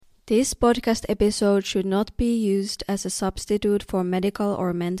This podcast episode should not be used as a substitute for medical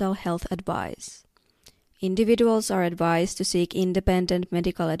or mental health advice. Individuals are advised to seek independent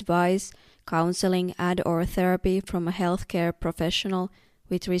medical advice, counseling, and/or therapy from a healthcare professional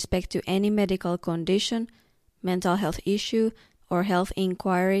with respect to any medical condition, mental health issue, or health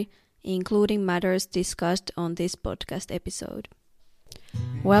inquiry, including matters discussed on this podcast episode.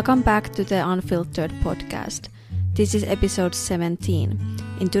 Welcome back to the Unfiltered podcast. This is episode 17.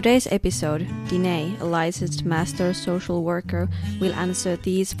 In today's episode, Dennae, a licensed master social worker, will answer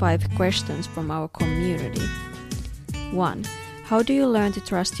these 5 questions from our community. 1. How do you learn to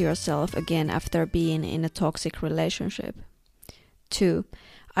trust yourself again after being in a toxic relationship? 2.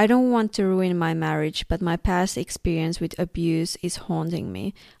 I don't want to ruin my marriage, but my past experience with abuse is haunting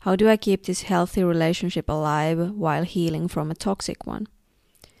me. How do I keep this healthy relationship alive while healing from a toxic one?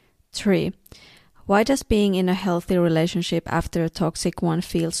 3. Why does being in a healthy relationship after a toxic one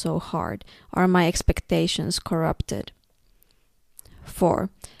feel so hard? Are my expectations corrupted? 4.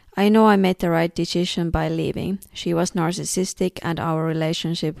 I know I made the right decision by leaving. She was narcissistic and our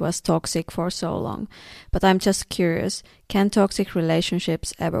relationship was toxic for so long. But I'm just curious, can toxic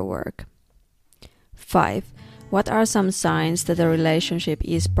relationships ever work? 5. What are some signs that a relationship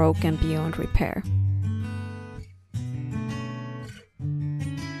is broken beyond repair?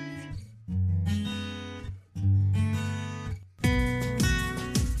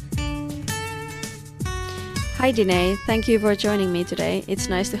 Hi Dennae, thank you for joining me today. It's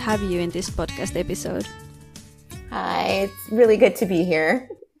nice to have you in this podcast episode. Hi, it's really good to be here.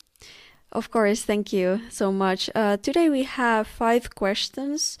 Of course, thank you so much. Today we have 5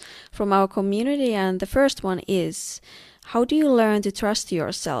 questions from our community, and the first one is, how do you learn to trust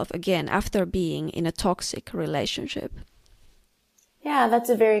yourself again after being in a toxic relationship? Yeah, that's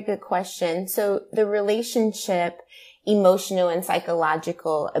a very good question. So the relationship, emotional and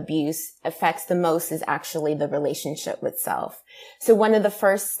psychological abuse affects the most is actually the relationship with self. So one of the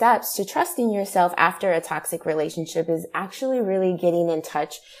first steps to trusting yourself after a toxic relationship is actually really getting in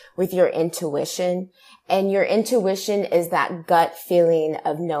touch with your intuition. And your intuition is that gut feeling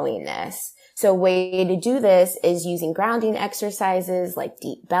of knowingness. So a way to do this is using grounding exercises like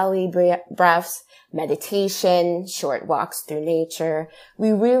deep belly breaths, meditation, short walks through nature.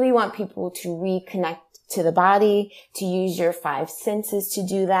 We really want people to reconnect to the body, to use your 5 senses to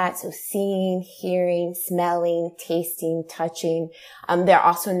do that. So seeing, hearing, smelling, tasting, touching. They're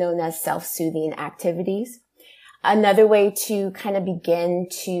also known as self-soothing activities. Another way to kind of begin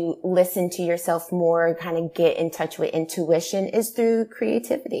to listen to yourself more, kind of get in touch with intuition is through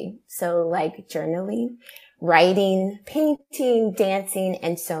creativity. So like journaling, writing, painting, dancing,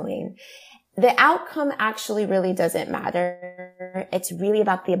 and sewing. The outcome actually really doesn't matter. It's really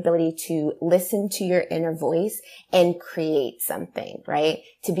about the ability to listen to your inner voice and create something, right?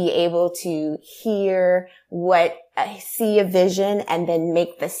 To be able to hear see a vision and then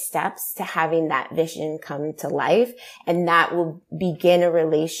make the steps to having that vision come to life. And that will begin a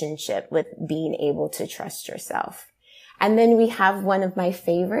relationship with being able to trust yourself. And then we have one of my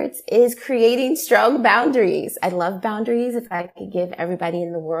favorites is creating strong boundaries. I love boundaries. If I could give everybody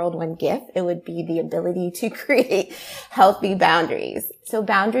in the world one gift, it would be the ability to create healthy boundaries. So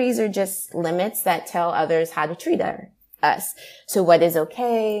boundaries are just limits that tell others how to treat us. So what is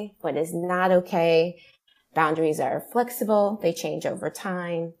okay? What is not okay? Boundaries are flexible. They change over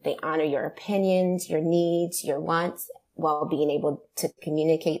time. They honor your opinions, your needs, your wants, while being able to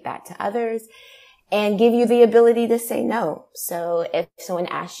communicate that to others. And give you the ability to say no. So if someone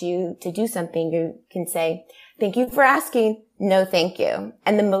asks you to do something, you can say, thank you for asking. No, thank you.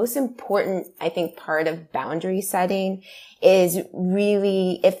 And the most important, I think, part of boundary setting is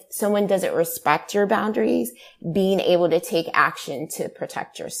really, if someone doesn't respect your boundaries, being able to take action to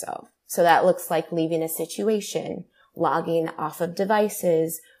protect yourself. So that looks like leaving a situation, logging off of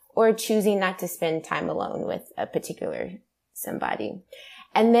devices, or choosing not to spend time alone with a particular somebody.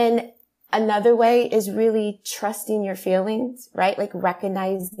 And then another way is really trusting your feelings, right? Like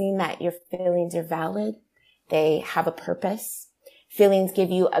recognizing that your feelings are valid. They have a purpose. Feelings give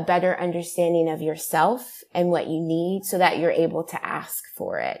you a better understanding of yourself and what you need so that you're able to ask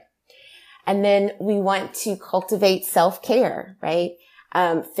for it. And then we want to cultivate self-care, right?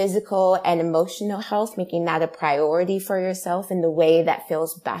 Physical and emotional health, making that a priority for yourself in the way that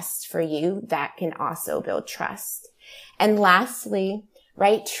feels best for you. That can also build trust. And lastly,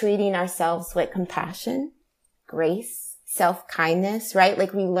 right? Treating ourselves with compassion, grace, self-kindness, right?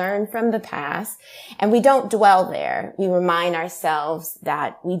 Like we learn from the past and we don't dwell there. We remind ourselves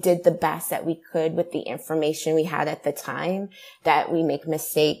that we did the best that we could with the information we had at the time, that we make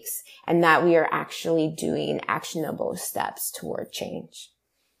mistakes, and that we are actually doing actionable steps toward change.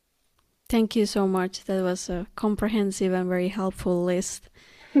 Thank you so much. That was a comprehensive and very helpful list.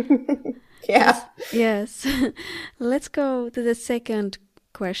 Yeah. Yes. Let's go to the second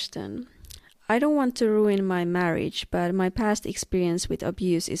question. I don't want to ruin my marriage, but my past experience with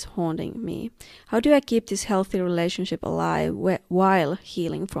abuse is haunting me. How do I keep this healthy relationship alive while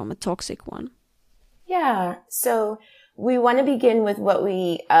healing from a toxic one? Yeah. So we want to begin with what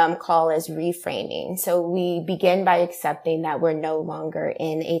we call as reframing. So we begin by accepting that we're no longer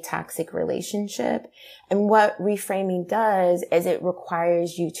in a toxic relationship. And what reframing does is it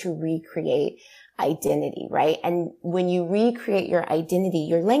requires you to recreate identity, right? And when you recreate your identity,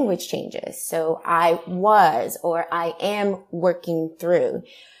 your language changes. So I was, or I am working through,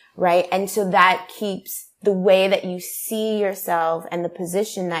 right? And so that keeps the way that you see yourself and the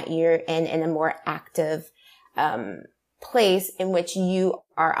position that you're in a more active, place in which you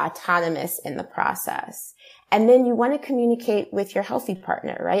are autonomous in the process. And then you want to communicate with your healthy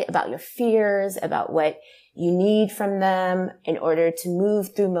partner, right? About your fears, about what you need from them in order to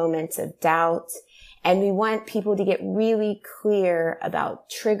move through moments of doubt. And we want people to get really clear about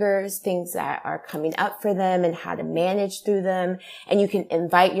triggers, things that are coming up for them and how to manage through them. And you can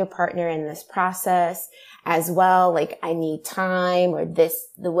invite your partner in this process as well. Like, I need time, or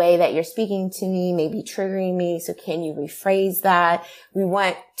the way that you're speaking to me may be triggering me. So can you rephrase that? We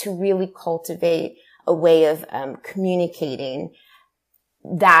want to really cultivate a way of communicating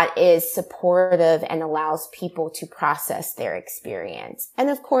that is supportive and allows people to process their experience. And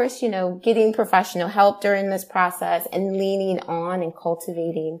of course, getting professional help during this process and leaning on and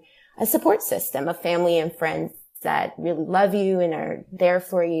cultivating a support system of family and friends that really love you and are there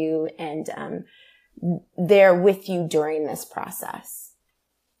for you and there with you during this process.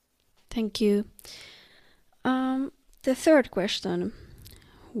 Thank you. The third question.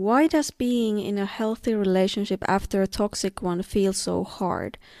 Why does being in a healthy relationship after a toxic one feel so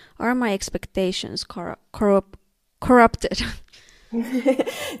hard? Are my expectations corrupted?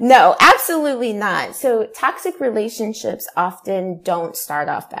 No, absolutely not. So toxic relationships often don't start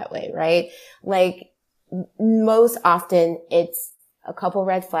off that way, right? Like, most often it's a couple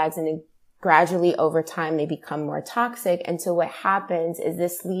red flags, and then gradually over time they become more toxic. And so what happens is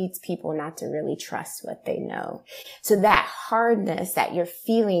this leads people not to really trust what they know. So that hardness that you're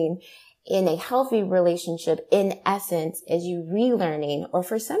feeling in a healthy relationship, in essence, is you relearning, or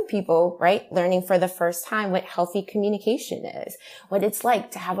for some people, right, learning for the first time what healthy communication is, what it's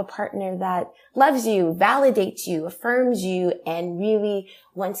like to have a partner that loves you, validates you, affirms you, and really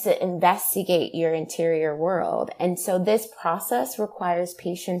wants to investigate your interior world. And so this process requires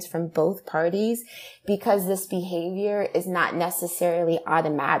patience from both parties, because this behavior is not necessarily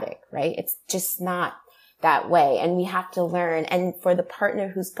automatic, right? It's just not that way. And we have to learn. And for the partner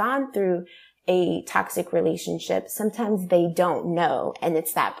who's gone through a toxic relationship, sometimes they don't know. And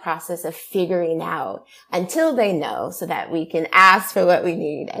it's that process of figuring out until they know, so that we can ask for what we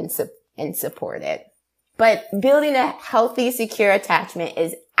need and support it. But building a healthy, secure attachment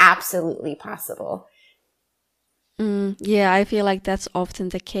is absolutely possible. Yeah, I feel like that's often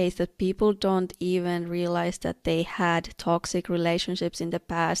the case, that people don't even realize that they had toxic relationships in the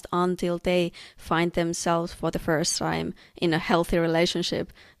past until they find themselves for the first time in a healthy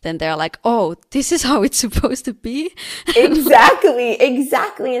relationship. Then they're like, oh, this is how it's supposed to be. Exactly.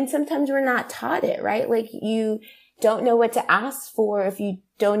 And sometimes we're not taught it, right? Like, you don't know what to ask for if you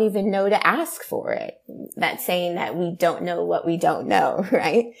don't even know to ask for it. That's saying that we don't know what we don't know,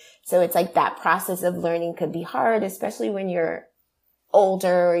 right? So it's like that process of learning could be hard, especially when you're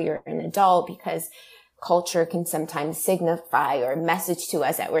older or you're an adult, because culture can sometimes signify or message to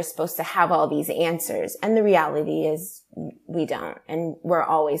us that we're supposed to have all these answers. And the reality is we don't. And we're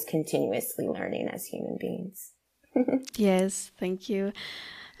always continuously learning as human beings. Yes, thank you.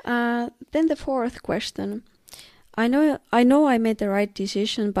 Then the fourth question. I know I made the right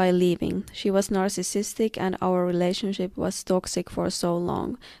decision by leaving. She was narcissistic and our relationship was toxic for so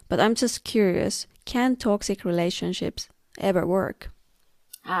long. But I'm just curious, can toxic relationships ever work?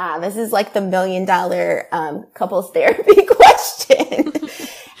 This is like the $1 million couples therapy question.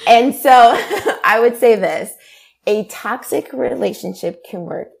 And so I would say this: a toxic relationship can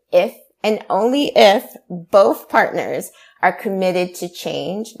work if and only if both partners are committed to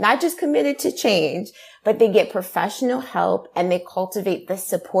change, not just committed to change, but they get professional help and they cultivate the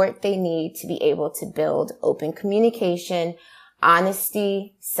support they need to be able to build open communication,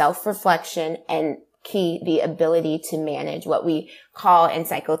 honesty, self-reflection, and key, the ability to manage what we call in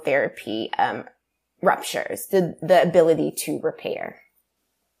psychotherapy, ruptures, the ability to repair.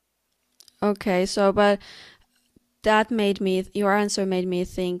 Okay, but your answer made me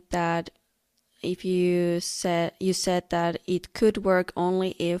think that if you said that it could work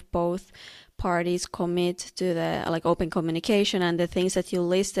only if both parties commit to the like open communication and the things that you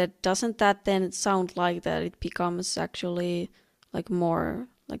listed, doesn't that then sound like that it becomes actually like more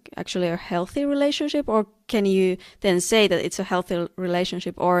like actually a healthy relationship? Or can you then say that it's a healthy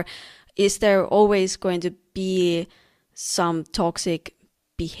relationship, or is there always going to be some toxic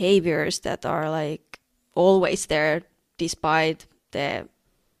behaviors that are like always there despite the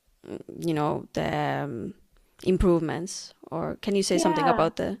improvements? Or can you say something Yeah,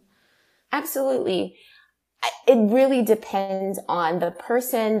 about the absolutely. It really depends on the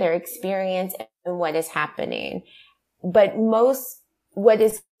person, their experience, and what is happening. But what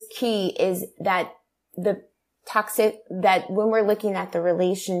is key is that that when we're looking at the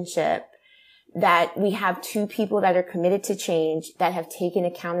relationship, that we have two people that are committed to change, that have taken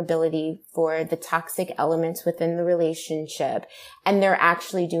accountability for the toxic elements within the relationship, and they're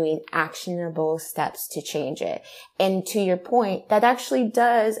actually doing actionable steps to change it. And to your point, that actually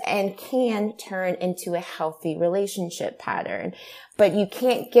does and can turn into a healthy relationship pattern. But you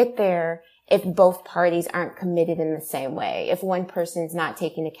can't get there if both parties aren't committed in the same way, if one person's not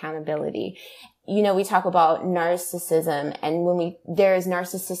taking accountability. We talk about narcissism, and there's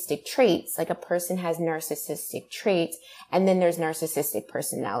narcissistic traits, like a person has narcissistic traits, and then there's narcissistic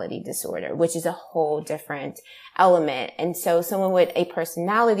personality disorder, which is a whole different element. And so someone with a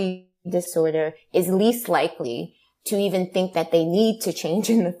personality disorder is least likely to even think that they need to change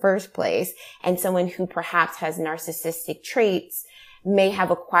in the first place. And someone who perhaps has narcissistic traits may have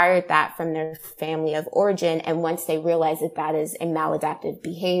acquired that from their family of origin. And once they realize that that is a maladaptive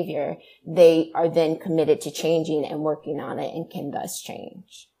behavior, they are then committed to changing and working on it and can thus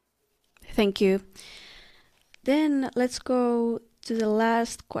change. Thank you. Then let's go to the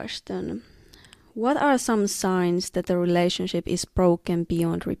last question. What are some signs that the relationship is broken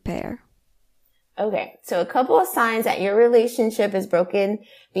beyond repair? Okay, so a couple of signs that your relationship is broken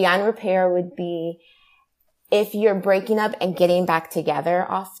beyond repair would be if you're breaking up and getting back together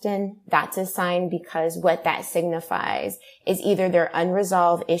often. That's a sign, because what that signifies is either there are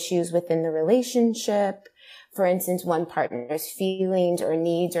unresolved issues within the relationship. For instance, one partner's feelings or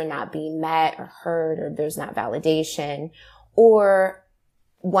needs are not being met or heard, or there's not validation, or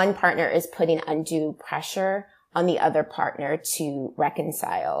one partner is putting undue pressure on the other partner to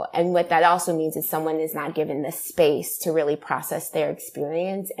reconcile. And what that also means is someone is not given the space to really process their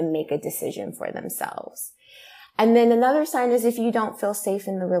experience and make a decision for themselves. And then another sign is if you don't feel safe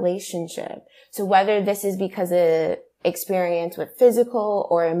in the relationship. So whether this is because of experience with physical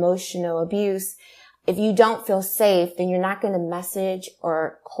or emotional abuse, if you don't feel safe, then you're not going to message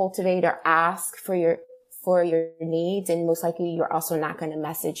or cultivate or ask for your needs. And most likely you're also not going to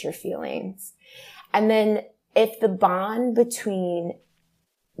message your feelings. And then if the bond between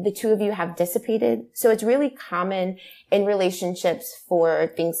the two of you have dissipated, so it's really common in relationships for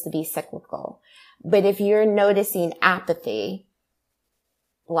things to be cyclical. But if you're noticing apathy,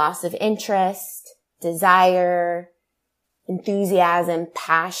 loss of interest, desire, enthusiasm,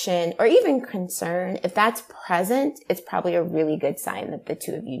 passion, or even concern, if that's present, it's probably a really good sign that the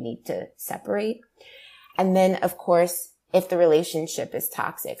two of you need to separate. And then, of course, if the relationship is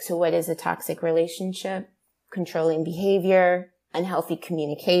toxic. So what is a toxic relationship? Controlling behavior, unhealthy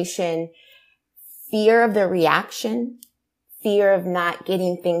communication, fear of the reaction, fear of not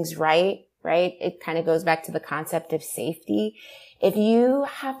getting things right? It kind of goes back to the concept of safety. If you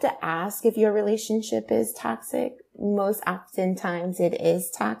have to ask if your relationship is toxic, most oftentimes it is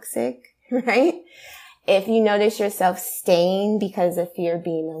toxic, right? If you notice yourself staying because of fear of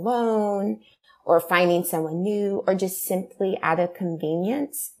being alone or finding someone new or just simply out of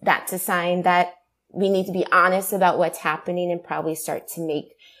convenience, that's a sign that we need to be honest about what's happening and probably start to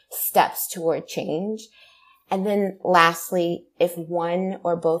make steps toward change. And then lastly, if one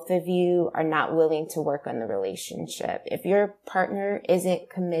or both of you are not willing to work on the relationship, if your partner isn't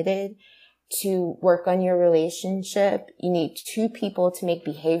committed to work on your relationship, you need two people to make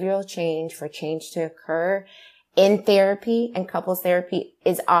behavioral change for change to occur. In therapy, and couples therapy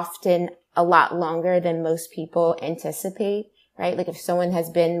is often a lot longer than most people anticipate, right? Like if someone has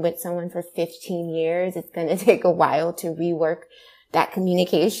been with someone for 15 years, it's going to take a while to rework that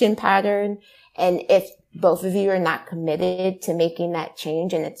communication pattern. And if both of you are not committed to making that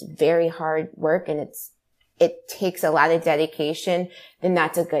change, and it's very hard work and it takes a lot of dedication, then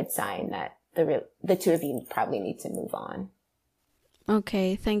that's a good sign that the two of you probably need to move on.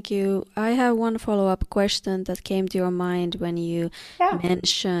 Okay, thank you. I have one follow-up question that came to your mind when you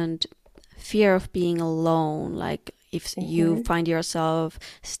mentioned fear of being alone. Like if you find yourself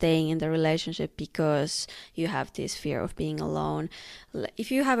staying in the relationship because you have this fear of being alone.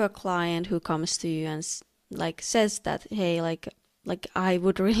 If you have a client who comes to you and says that, hey, like I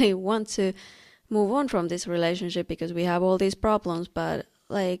would really want to move on from this relationship because we have all these problems, but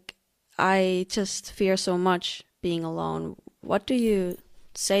like I just fear so much being alone, what do you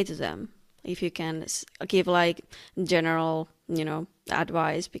say to them? If you can give like general,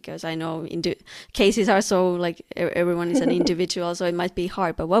 advice, because I know cases are so like everyone is an individual, so it might be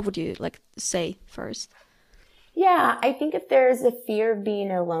hard, but what would you like say first? Yeah, I think if there's a fear of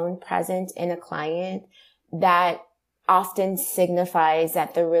being alone present in a client, that often signifies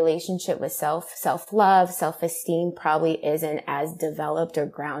that the relationship with self-love, self-esteem probably isn't as developed or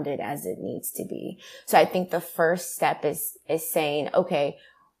grounded as it needs to be. So I think the first step is saying, okay,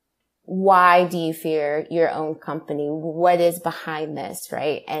 why do you fear your own company? What is behind this,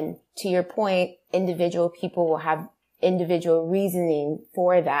 right? And to your point, individual people will have individual reasoning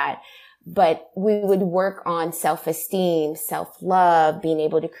for that. But we would work on self-esteem, self-love, being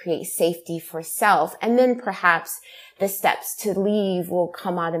able to create safety for self. And then perhaps the steps to leave will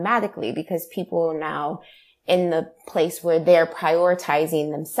come automatically because people are now in the place where they're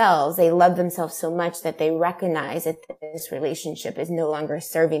prioritizing themselves. They love themselves so much that they recognize that this relationship is no longer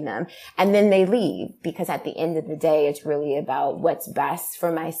serving them. And then they leave because at the end of the day, it's really about what's best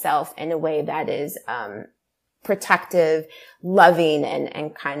for myself in a way that is, protective, loving,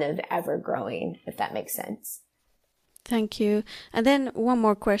 and kind of ever growing, if that makes sense. Thank you. And then one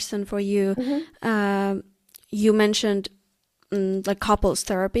more question for you. You mentioned like couples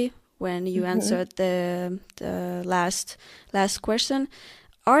therapy when you answered the last question.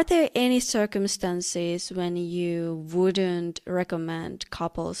 Are there any circumstances when you wouldn't recommend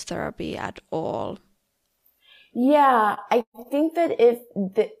couples therapy at all? Yeah, I think that if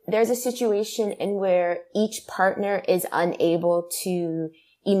there's a situation in where each partner is unable to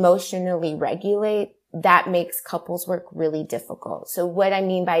emotionally regulate, that makes couples work really difficult. So what I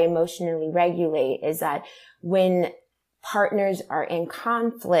mean by emotionally regulate is that when partners are in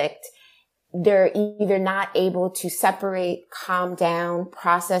conflict, they're either not able to separate, calm down,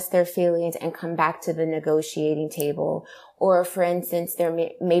 process their feelings, and come back to the negotiating table. Or, for instance, there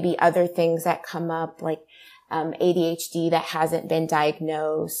may be other things that come up, like ADHD that hasn't been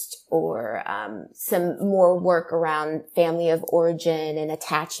diagnosed, or some more work around family of origin and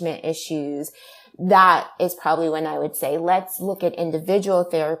attachment issues. That is probably when I would say, let's look at individual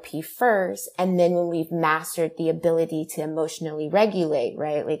therapy first. And then when we've mastered the ability to emotionally regulate,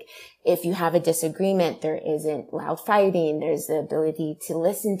 right? Like if you have a disagreement, there isn't loud fighting. There's the ability to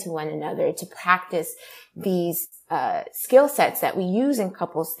listen to one another, to practice these skill sets that we use in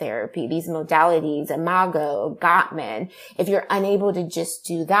couples therapy, these modalities, Imago, Gottman. If you're unable to just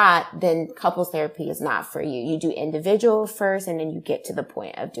do that, then couples therapy is not for you. You do individual first, and then you get to the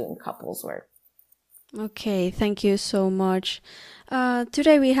point of doing couples work. Okay, thank you so much.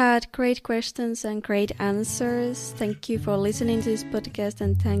 Today we had great questions and great answers. Thank you for listening to this podcast,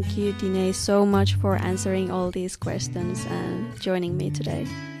 and thank you, Dennae, so much for answering all these questions and joining me today.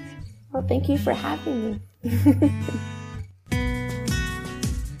 Well, thank you for having me.